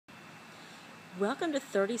Welcome to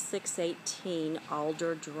 3618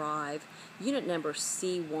 Alder Drive, unit number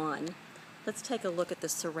C1. Let's take a look at the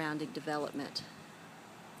surrounding development.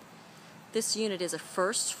 This unit is a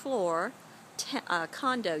first floor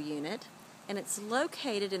condo unit, and it's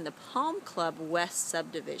located in the Palm Club West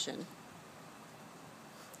subdivision.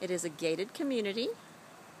 It is a gated community,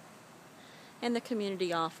 and the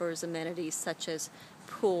community offers amenities such as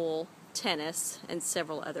pool, tennis, and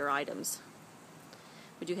several other items.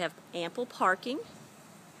 We do have ample parking,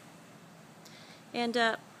 and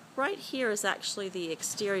right here is actually the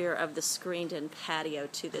exterior of the screened-in patio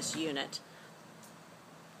to this unit.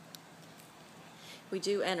 We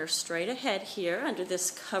do enter straight ahead here under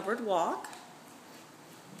this covered walk.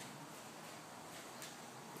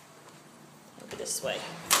 Over this way.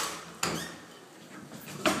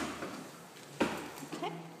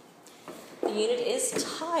 Okay. The unit is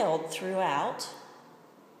tiled throughout.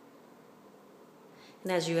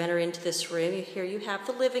 And as you enter into this room, here you have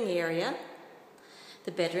the living area.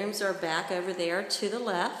 The bedrooms are back over there to the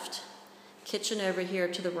left, kitchen over here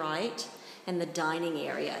to the right, and the dining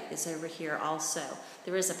area is over here also.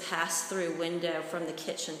 There is a pass-through window from the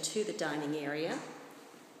kitchen to the dining area.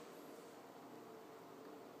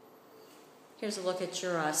 Here's a look at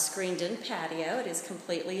your screened-in patio. It is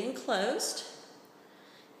completely enclosed,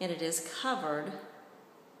 and it is covered.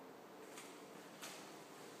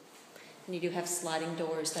 And you do have sliding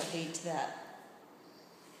doors that lead to that.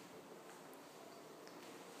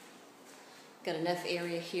 Got enough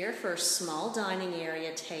area here for a small dining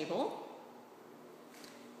area table.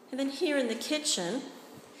 And then here in the kitchen,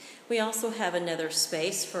 we also have another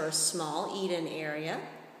space for a small eat-in area.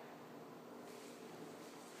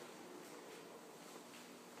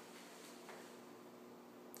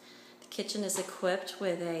 The kitchen is equipped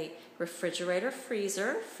with a refrigerator,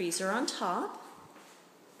 freezer on top,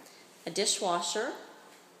 a dishwasher,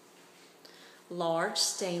 large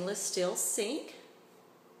stainless steel sink,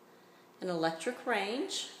 an electric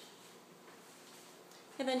range,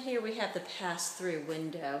 and then here we have the pass-through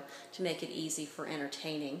window to make it easy for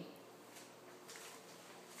entertaining.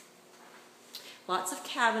 Lots of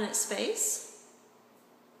cabinet space.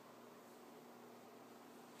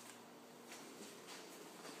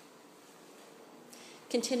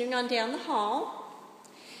 Continuing on down the hall,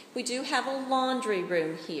 we do have a laundry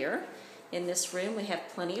room here. In this room we have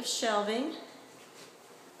plenty of shelving,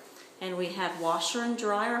 and we have washer and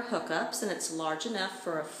dryer hookups, and it's large enough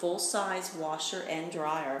for a full-size washer and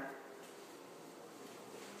dryer.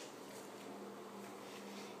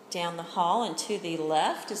 Down the hall and to the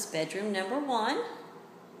left is bedroom number 1.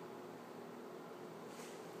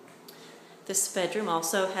 This bedroom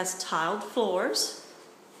also has tiled floors.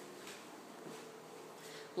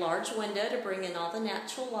 Large window to bring in all the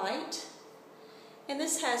natural light. And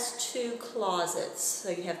this has 2 closets, so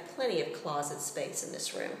you have plenty of closet space in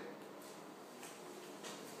this room.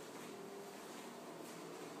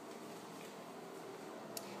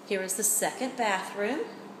 Here is the second bathroom.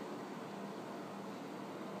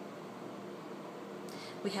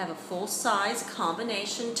 We have a full-size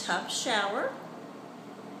combination tub shower.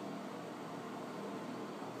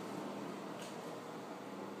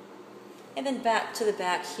 And then back to the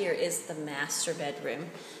back here is the master bedroom.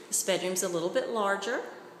 This bedroom's a little bit larger.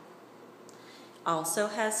 Also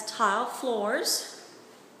has tile floors.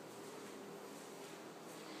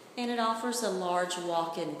 And it offers a large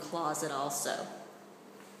walk-in closet also.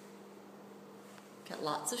 Got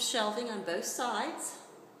lots of shelving on both sides.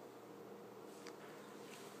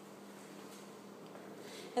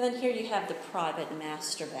 And then here you have the private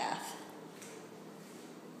master bath.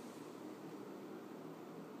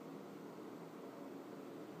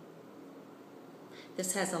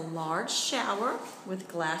 This has a large shower with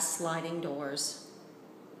glass sliding doors.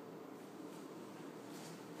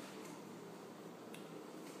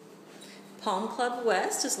 Palm Club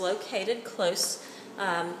West is located close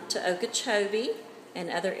to Okeechobee and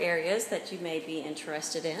other areas that you may be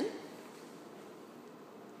interested in.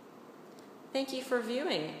 Thank you for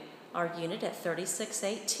viewing our unit at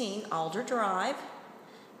 3618 Alder Drive,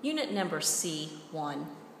 unit number C1.